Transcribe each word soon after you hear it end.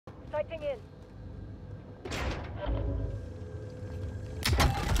Sighting in.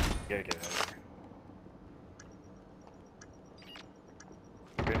 Gotta get out of here.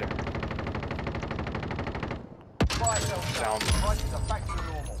 Good there. Fire cell Down. Prices are back to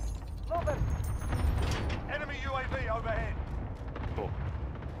normal. Moving. Enemy UAV overhead. Cool.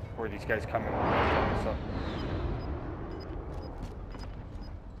 Where are these guys coming? What's up?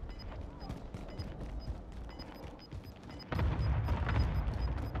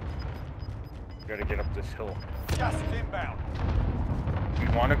 Gotta get up this hill. Gas is inbound. Do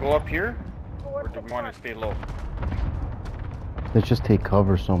we want to go up here? Or do we want to stay low? Let's just take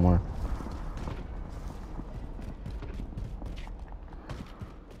cover somewhere.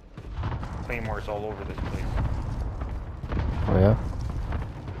 Claymores all over this place. Oh yeah?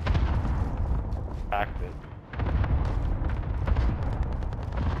 Backed it.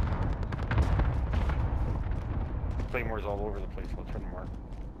 Claymores all over the place. Let's turn the mark.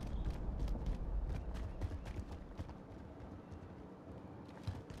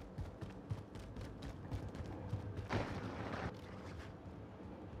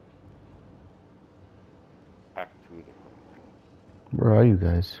 Back to the Where are you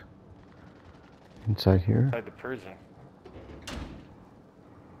guys? Inside here? inside the prison.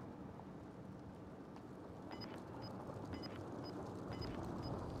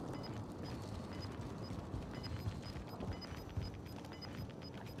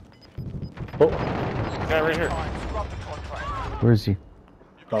 Oh, Guy right here. Time, scrub the contract. Where is he?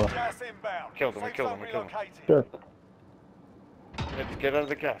 You've got gas inbound. Killed him, we Safe killed zone him, we killed him. relocated. shit. Let's get out of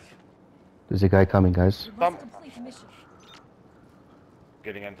the gas. There's a guy coming, guys. You Stop. must complete the mission.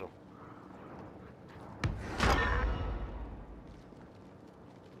 Getting Enzo.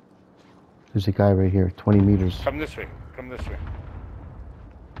 There's a guy right here, 20 meters. Come this way. Come this way.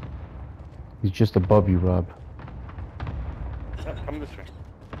 He's just above you, Rob. Yeah, come this way.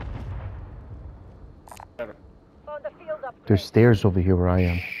 Better. Found the field up. There's stairs over here where I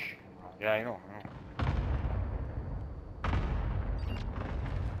am. Yeah, I know.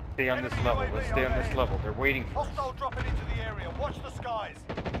 Stay on this level. Let's stay on this level. They're waiting for us. Hostile dropping into the area. Watch the skies.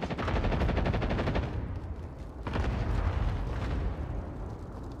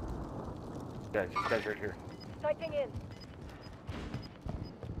 Guys, these guys right here. Sighting in.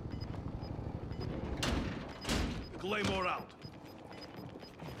 Claymore out.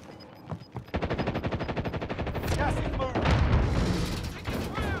 Gas is moving.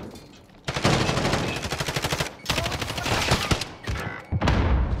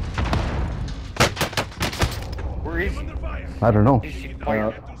 Where is he? I don't know. Is he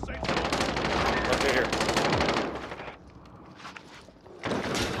fired? Right here.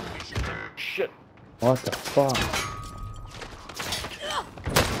 Shit. What the fuck?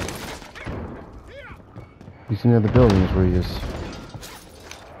 He's near the buildings where he is.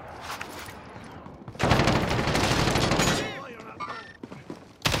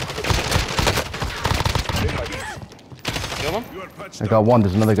 Kill him? I got one.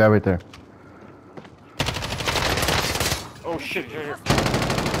 There's another guy right there. Oh shit, he's right here.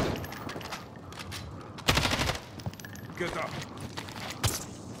 Get up.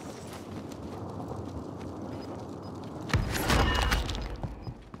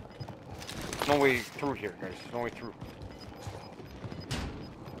 No way through here, guys. No way through.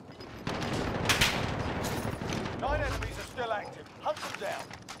 9 enemies are still active. Hunt them down.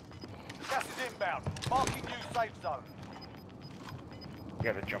 Gas is inbound. Marking new safe zone. We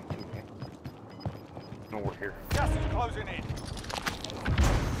gotta jump through, man. No, we're here. Gas is closing in.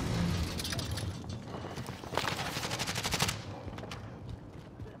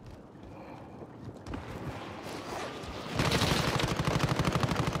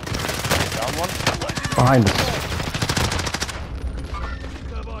 Down one? Behind us.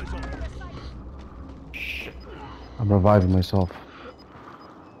 Shit. I'm reviving myself.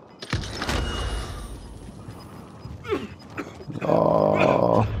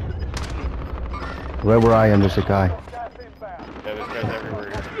 Oh. Right where I am, there's a guy. Gas inbound. Yeah, this guy's everywhere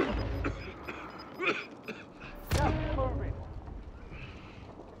here. Gas is moving.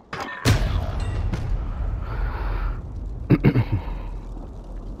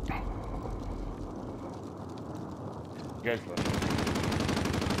 You guys left.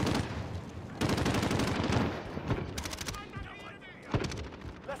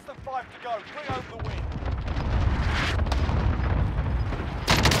 Less than 5 to go. Bring home the win.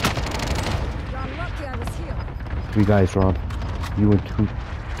 You're lucky I was here. 3 guys, Rob. You and two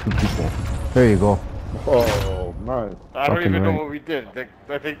people. There you go. Oh, nice. I don't Fucking even know right. what we did.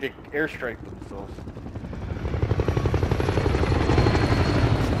 I think they airstriked themselves.